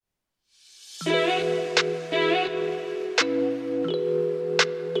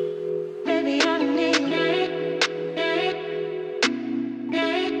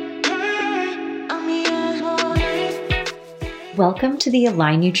Welcome to the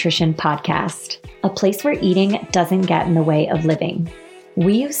Align Nutrition Podcast, a place where eating doesn't get in the way of living.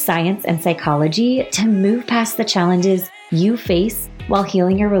 We use science and psychology to move past the challenges you face while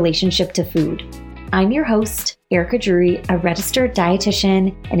healing your relationship to food. I'm your host, Erica Drury, a registered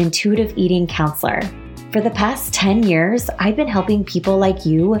dietitian and intuitive eating counselor. For the past 10 years, I've been helping people like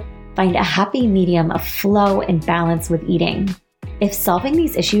you find a happy medium of flow and balance with eating. If solving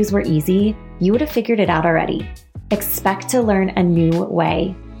these issues were easy, you would have figured it out already. Expect to learn a new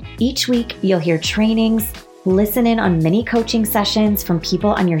way. Each week, you'll hear trainings, listen in on mini coaching sessions from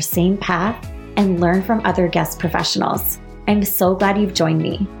people on your same path, and learn from other guest professionals. I'm so glad you've joined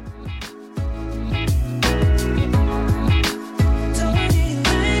me.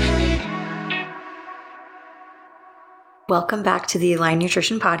 Welcome back to the Align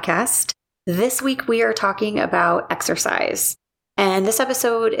Nutrition Podcast. This week, we are talking about exercise. And this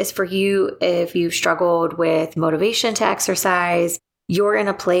episode is for you if you've struggled with motivation to exercise, you're in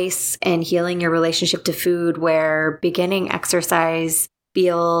a place in healing your relationship to food where beginning exercise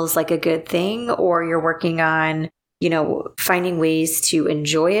feels like a good thing, or you're working on, finding ways to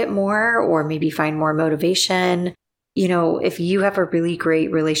enjoy it more, or maybe find more motivation. If you have a really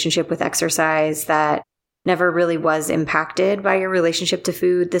great relationship with exercise that never really was impacted by your relationship to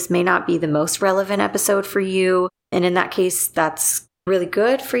food, this may not be the most relevant episode for you. And in that case, that's really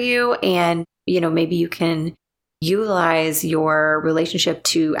good for you. And, maybe you can utilize your relationship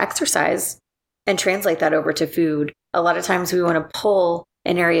to exercise and translate that over to food. A lot of times we want to pull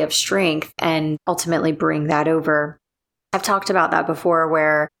an area of strength and ultimately bring that over. I've talked about that before,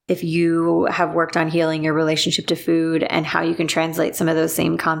 where if you have worked on healing your relationship to food and how you can translate some of those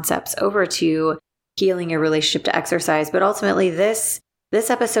same concepts over to healing your relationship to exercise. But ultimately, this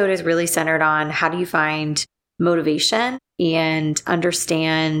episode is really centered on how do you find motivation and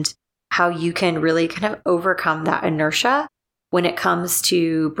understand how you can really kind of overcome that inertia when it comes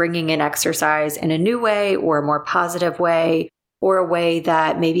to bringing in exercise in a new way, or a more positive way, or a way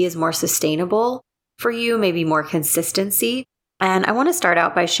that maybe is more sustainable for you, maybe more consistency. And I want to start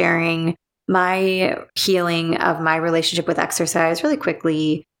out by sharing my healing of my relationship with exercise really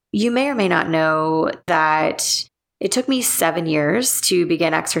quickly. You may or may not know that it took me 7 years to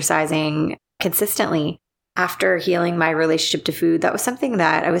begin exercising consistently. After healing my relationship to food, that was something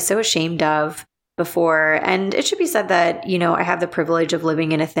that I was so ashamed of before. And it should be said that, I have the privilege of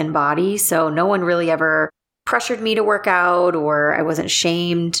living in a thin body. So no one really ever pressured me to work out, or I wasn't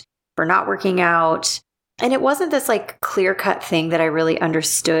shamed for not working out. And it wasn't this clear-cut thing that I really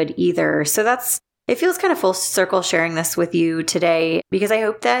understood either. So it feels kind of full circle sharing this with you today, because I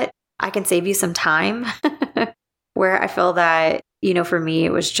hope that I can save you some time where I feel that, for me,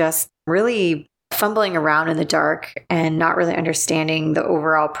 it was just really fumbling around in the dark and not really understanding the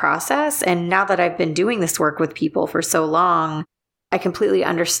overall process. And now that I've been doing this work with people for so long, I completely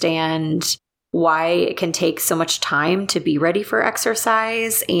understand why it can take so much time to be ready for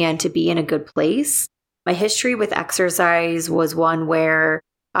exercise and to be in a good place. My history with exercise was one where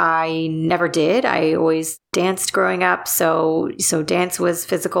I never did. I always danced growing up. So dance was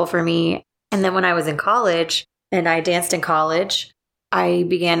physical for me. And then when I was in college and I danced in college, I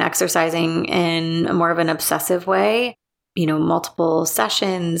began exercising in more of an obsessive way, multiple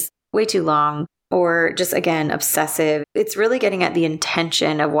sessions, way too long, or just, again, obsessive. It's really getting at the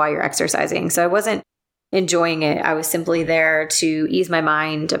intention of why you're exercising. So I wasn't enjoying it. I was simply there to ease my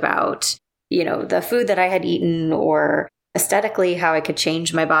mind about, the food that I had eaten, or aesthetically how I could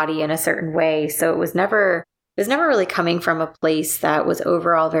change my body in a certain way. So it was never really coming from a place that was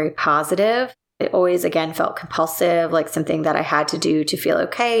overall very positive. It always, again, felt compulsive, like something that I had to do to feel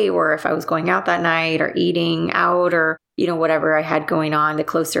okay, or if I was going out that night or eating out, or, whatever I had going on. The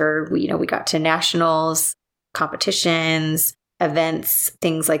closer we got to nationals, competitions, events,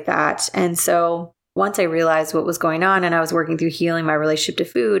 things like that. And so once I realized what was going on and I was working through healing my relationship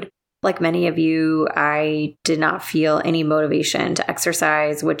to food, like many of you, I did not feel any motivation to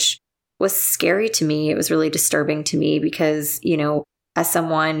exercise, which was scary to me. It was really disturbing to me because, as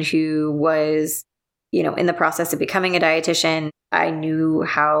someone who was, in the process of becoming a dietitian, I knew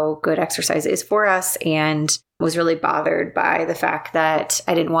how good exercise is for us and was really bothered by the fact that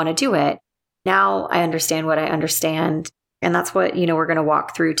I didn't want to do it. Now I understand what I understand. And that's what, we're going to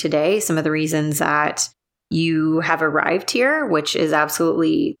walk through today. Some of the reasons that you have arrived here, which is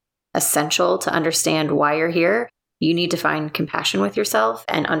absolutely essential to understand why you're here. You need to find compassion with yourself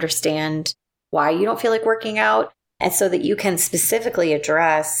and understand why you don't feel like working out, and so that you can specifically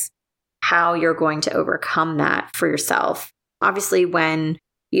address how you're going to overcome that for yourself. Obviously, when,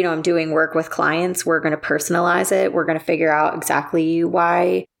 I'm doing work with clients, we're going to personalize it. We're going to figure out exactly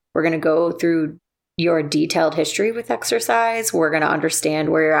why. We're going to go through, your detailed history with exercise. We're going to understand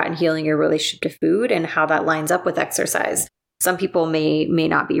where you're at in healing your relationship to food and how that lines up with exercise. Some people may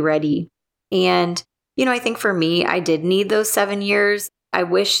not be ready. And, I think for me, I did need those 7 years. I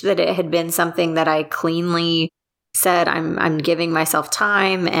wish that it had been something that I cleanly said, I'm giving myself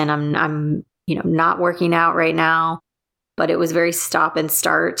time and I'm not working out right now. But it was very stop and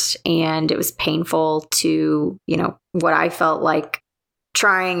start, and it was painful to, what I felt like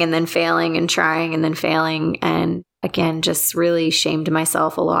trying and then failing and trying and then failing. And again, just really shamed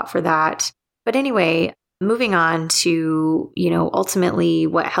myself a lot for that. But anyway, moving on to, ultimately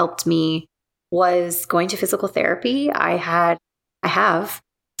what helped me was going to physical therapy. I have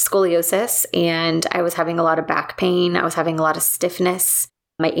scoliosis, and I was having a lot of back pain. I was having a lot of stiffness.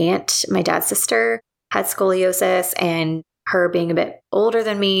 My aunt, my dad's sister, had scoliosis, and her being a bit older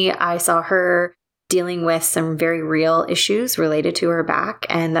than me, I saw her dealing with some very real issues related to her back,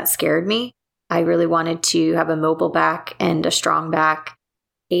 and that scared me. I really wanted to have a mobile back and a strong back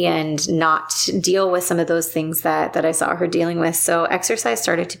and not deal with some of those things that I saw her dealing with. So exercise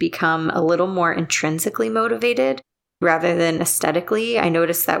started to become a little more intrinsically motivated rather than aesthetically. I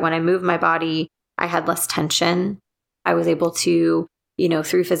noticed that when I moved my body, I had less tension. I was able to,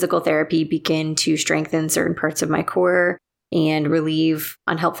 through physical therapy, begin to strengthen certain parts of my core and relieve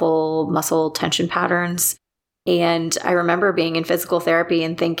unhelpful muscle tension patterns. And I remember being in physical therapy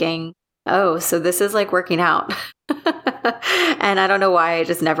and thinking, oh, so this is like working out. And I don't know why it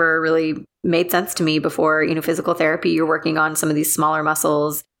just never really made sense to me before. Physical therapy, you're working on some of these smaller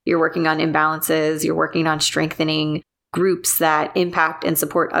muscles, you're working on imbalances, you're working on strengthening groups that impact and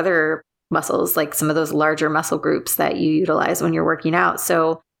support other muscles, like some of those larger muscle groups that you utilize when you're working out.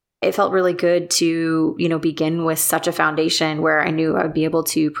 So it felt really good to, begin with such a foundation where I knew I would be able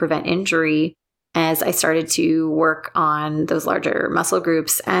to prevent injury as I started to work on those larger muscle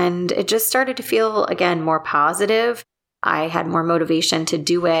groups. And it just started to feel, again, more positive. I had more motivation to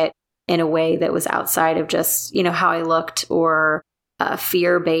do it in a way that was outside of just, how I looked or a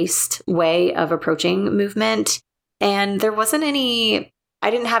fear-based way of approaching movement. And there wasn't I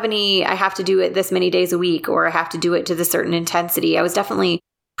didn't have any, I have to do it this many days a week, or I have to do it to the certain intensity. I was definitely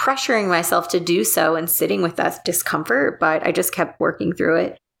pressuring myself to do so and sitting with that discomfort, but I just kept working through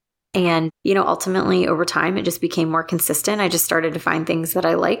it. And, ultimately over time, it just became more consistent. I just started to find things that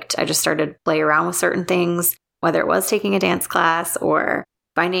I liked. I just started to play around with certain things, whether it was taking a dance class or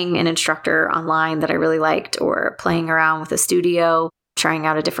finding an instructor online that I really liked, or playing around with a studio, trying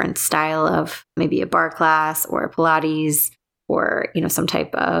out a different style of maybe a bar class or Pilates, or, some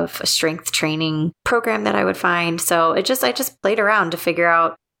type of a strength training program that I would find. So I just played around to figure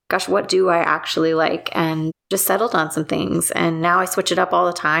out, gosh, what do I actually like? And just settled on some things. And now I switch it up all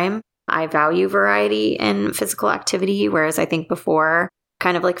the time. I value variety in physical activity, whereas I think before,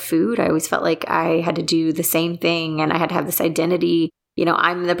 kind of like food, I always felt like I had to do the same thing and I had to have this identity.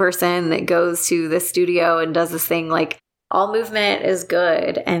 I'm the person that goes to the studio and does this thing, like all movement is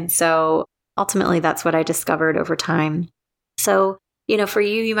good. And so ultimately, that's what I discovered over time. So, for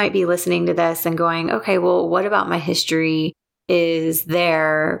you might be listening to this and going, okay, well, what about my history is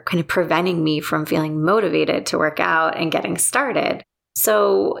there kind of preventing me from feeling motivated to work out and getting started?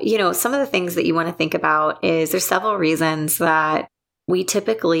 So, some of the things that you want to think about is there's several reasons that we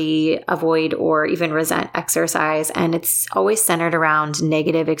typically avoid or even resent exercise. And it's always centered around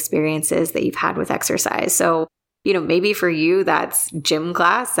negative experiences that you've had with exercise. So, maybe for you, that's gym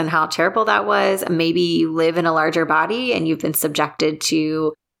class and how terrible that was. Maybe you live in a larger body and you've been subjected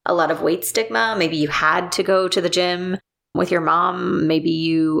to a lot of weight stigma. Maybe you had to go to the gym with your mom. Maybe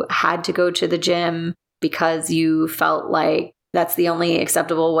you had to go to the gym because you felt like that's the only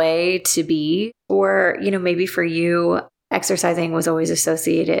acceptable way to be. Or, maybe for you, exercising was always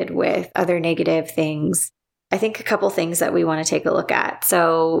associated with other negative things. I think a couple things that we want to take a look at.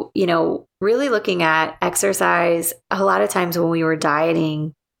 So, really looking at exercise, a lot of times when we were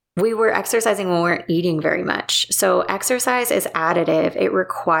dieting, we were exercising when we weren't eating very much. So exercise is additive. It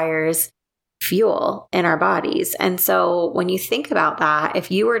requires fuel in our bodies. And so when you think about that,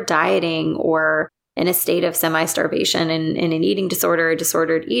 if you were dieting or in a state of semi-starvation and in an eating disorder,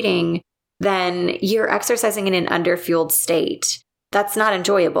 disordered eating, then you're exercising in an underfueled state. That's not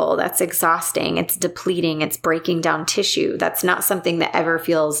enjoyable. That's exhausting. It's depleting. It's breaking down tissue. That's not something that ever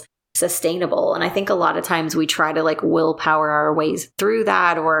feels sustainable. And I think a lot of times we try to willpower our ways through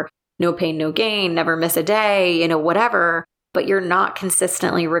that, or no pain, no gain, never miss a day, whatever. But you're not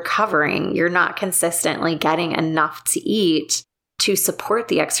consistently recovering. You're not consistently getting enough to eat to support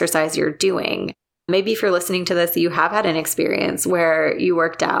the exercise you're doing. Maybe if you're listening to this, you have had an experience where you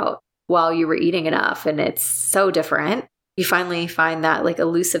worked out while you were eating enough, and it's so different. you finally find that like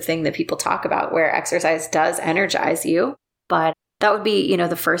elusive thing that people talk about where exercise does energize you. But that would be,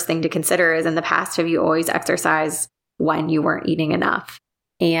 the first thing to consider is, in the past, have you always exercised when you weren't eating enough?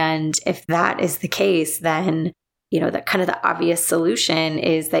 And if that is the case, then, that kind of the obvious solution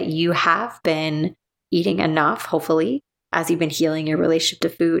is that you have been eating enough, hopefully, as you've been healing your relationship to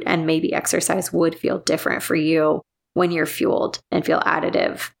food, and maybe exercise would feel different for you when you're fueled and feel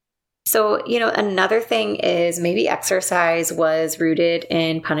additive. So, another thing is maybe exercise was rooted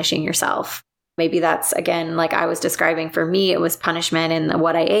in punishing yourself. Maybe that's, again, like I was describing, for me, it was punishment in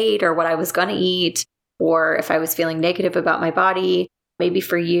what I ate or what I was going to eat, or if I was feeling negative about my body. Maybe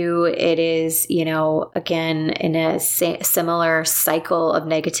for you, it is, again, in a similar cycle of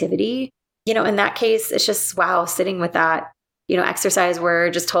negativity. In that case, it's just, wow, sitting with that, exercise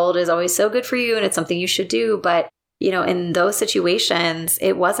we're just told is always so good for you and it's something you should do. But, in those situations,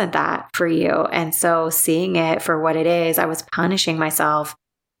 it wasn't that for you. And so seeing it for what it is, I was punishing myself,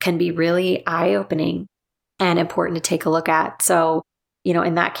 can be really eye-opening and important to take a look at. So,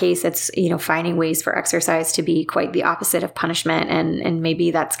 in that case, it's, finding ways for exercise to be quite the opposite of punishment. And maybe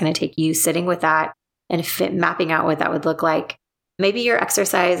that's going to take you sitting with that and mapping out what that would look like. Maybe your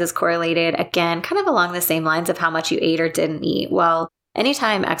exercise is correlated, again, kind of along the same lines of how much you ate or didn't eat. Well,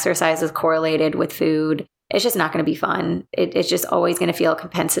 anytime exercise is correlated with food, it's just not going to be fun. It's just always going to feel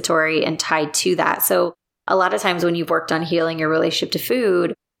compensatory and tied to that. So a lot of times when you've worked on healing your relationship to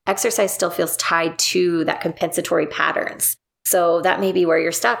food, exercise still feels tied to that compensatory patterns. So that may be where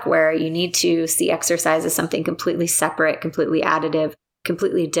you're stuck, where you need to see exercise as something completely separate, completely additive,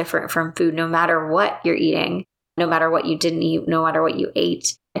 completely different from food, no matter what you're eating, no matter what you didn't eat, no matter what you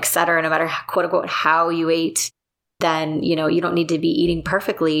ate, etc., no matter quote unquote how you ate, then, you don't need to be eating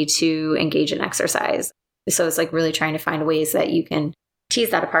perfectly to engage in exercise. So it's like really trying to find ways that you can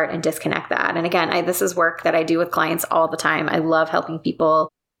tease that apart and disconnect that. And again, this is work that I do with clients all the time. I love helping people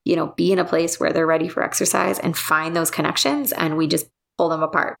be in a place where they're ready for exercise and find those connections, and we just pull them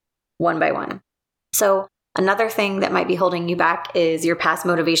apart one by one. So another thing that might be holding you back is your past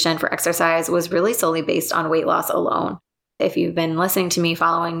motivation for exercise was really solely based on weight loss alone. If you've been listening to me,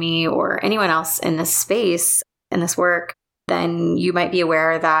 following me, or anyone else in this space, in this work, then you might be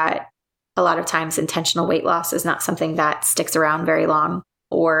aware that a lot of times intentional weight loss is not something that sticks around very long,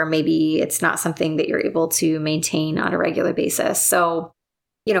 or maybe it's not something that you're able to maintain on a regular basis. So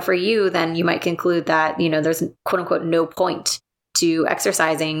for you, then you might conclude that, there's quote unquote no point to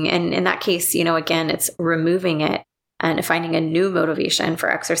exercising. And in that case, again, it's removing it and finding a new motivation for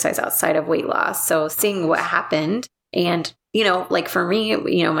exercise outside of weight loss. So seeing what happened and, like for me,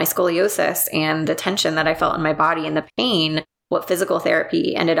 my scoliosis and the tension that I felt in my body and the pain, what physical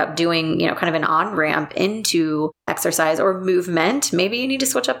therapy ended up doing, kind of an on-ramp into exercise or movement. Maybe you need to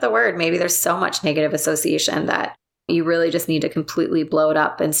switch up the word. Maybe there's so much negative association that you really just need to completely blow it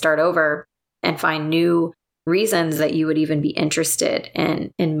up and start over and find new reasons that you would even be interested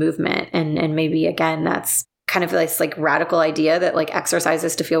in movement. And maybe, again, that's kind of this like radical idea that like exercise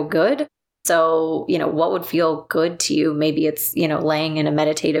is to feel good. So, what would feel good to you? Maybe it's, laying in a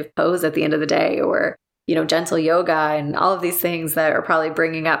meditative pose at the end of the day, or, gentle yoga and all of these things that are probably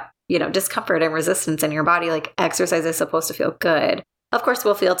bringing up, discomfort and resistance in your body. Like exercise is supposed to feel good. Of course,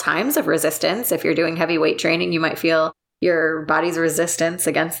 we'll feel times of resistance. If you're doing heavy weight training, you might feel your body's resistance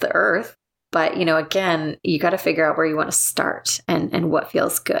against the earth. But, again, you got to figure out where you want to start and what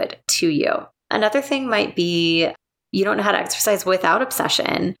feels good to you. Another thing might be you don't know how to exercise without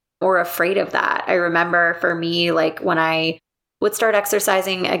obsession or afraid of that. I remember for me, like when I would start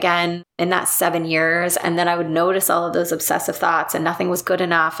exercising again in that 7 years, and then I would notice all of those obsessive thoughts and nothing was good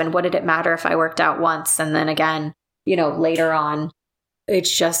enough. And what did it matter if I worked out once? And then again, later on,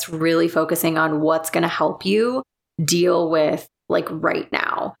 it's just really focusing on what's going to help you deal with like right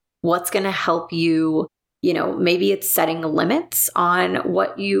now. What's going to help you, maybe it's setting limits on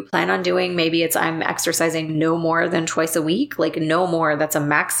what you plan on doing. Maybe it's I'm exercising no more than twice a week, like no more, that's a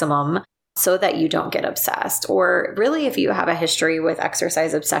maximum, so that you don't get obsessed. Or really, if you have a history with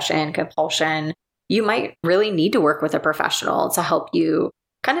exercise obsession, compulsion, you might really need to work with a professional to help you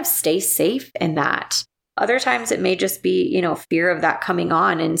kind of stay safe in that. Other times it may just be, fear of that coming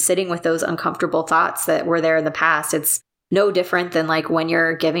on and sitting with those uncomfortable thoughts that were there in the past. It's no different than like when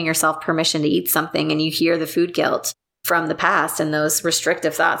you're giving yourself permission to eat something and you hear the food guilt from the past and those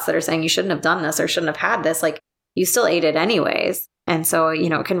restrictive thoughts that are saying you shouldn't have done this or shouldn't have had this, like you still ate it anyways. And so,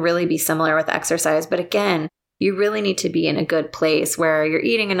 it can really be similar with exercise. But again, you really need to be in a good place where you're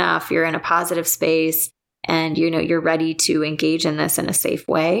eating enough, you're in a positive space, and you're ready to engage in this in a safe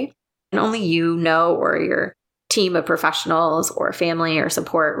way. And only you know, or your team of professionals or family or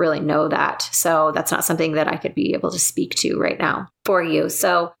support really know that. So that's not something that I could be able to speak to right now for you.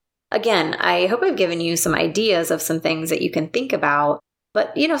 So again, I hope I've given you some ideas of some things that you can think about.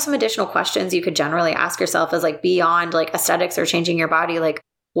 But, some additional questions you could generally ask yourself is like beyond like aesthetics or changing your body, like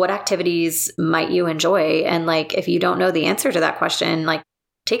what activities might you enjoy? And like, if you don't know the answer to that question, like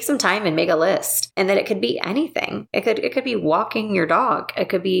take some time and make a list. And then it could be anything. It could be walking your dog. It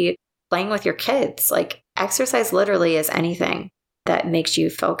could be playing with your kids. Like exercise literally is anything that makes you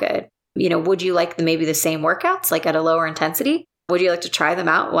feel good. Would you like maybe the same workouts, like at a lower intensity? Would you like to try them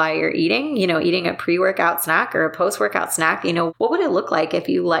out while you're eating, eating a pre-workout snack or a post-workout snack? What would it look like if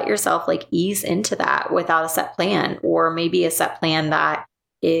you let yourself like ease into that without a set plan, or maybe a set plan that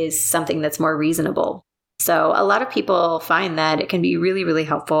is something that's more reasonable? So a lot of people find that it can be really, really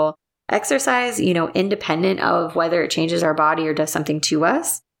helpful. Exercise, independent of whether it changes our body or does something to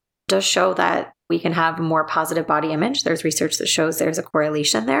us, does show that we can have a more positive body image. There's research that shows there's a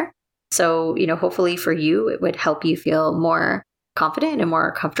correlation there. So, hopefully for you, it would help you feel more confident and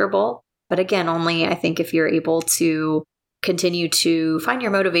more comfortable. But again, only I think if you're able to continue to find your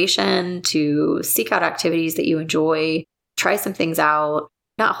motivation, to seek out activities that you enjoy, try some things out,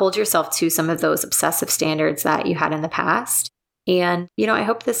 not hold yourself to some of those obsessive standards that you had in the past. And, I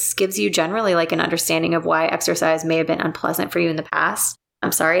hope this gives you generally like an understanding of why exercise may have been unpleasant for you in the past.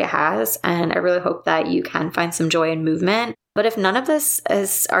 I'm sorry it has. And I really hope that you can find some joy in movement. But if none of this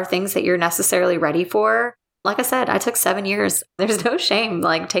are things that you're necessarily ready for, like I said, I took 7 years. There's no shame.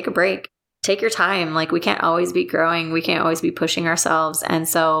 Like take a break, take your time. Like we can't always be growing. We can't always be pushing ourselves. And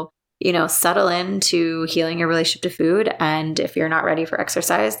so, settle into healing your relationship to food. And if you're not ready for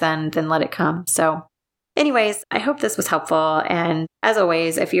exercise, then let it come. So anyways, I hope this was helpful. And as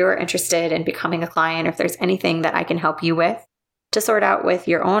always, if you're interested in becoming a client, or if there's anything that I can help you with to sort out with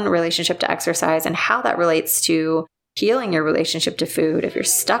your own relationship to exercise and how that relates to healing your relationship to food, if you're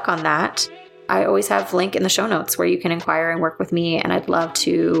stuck on that, I always have a link in the show notes where you can inquire and work with me. And I'd love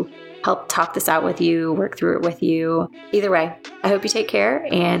to help talk this out with you, work through it with you. Either way, I hope you take care,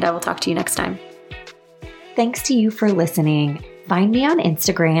 and I will talk to you next time. Thanks to you for listening. Find me on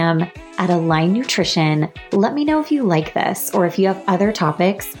Instagram at Align Nutrition. Let me know if you like this or if you have other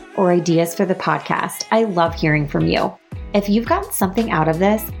topics or ideas for the podcast. I love hearing from you. If you've gotten something out of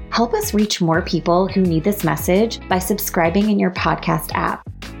this, help us reach more people who need this message by subscribing in your podcast app.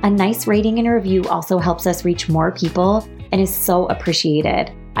 A nice rating and review also helps us reach more people and is so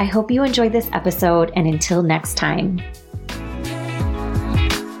appreciated. I hope you enjoyed this episode, and until next time.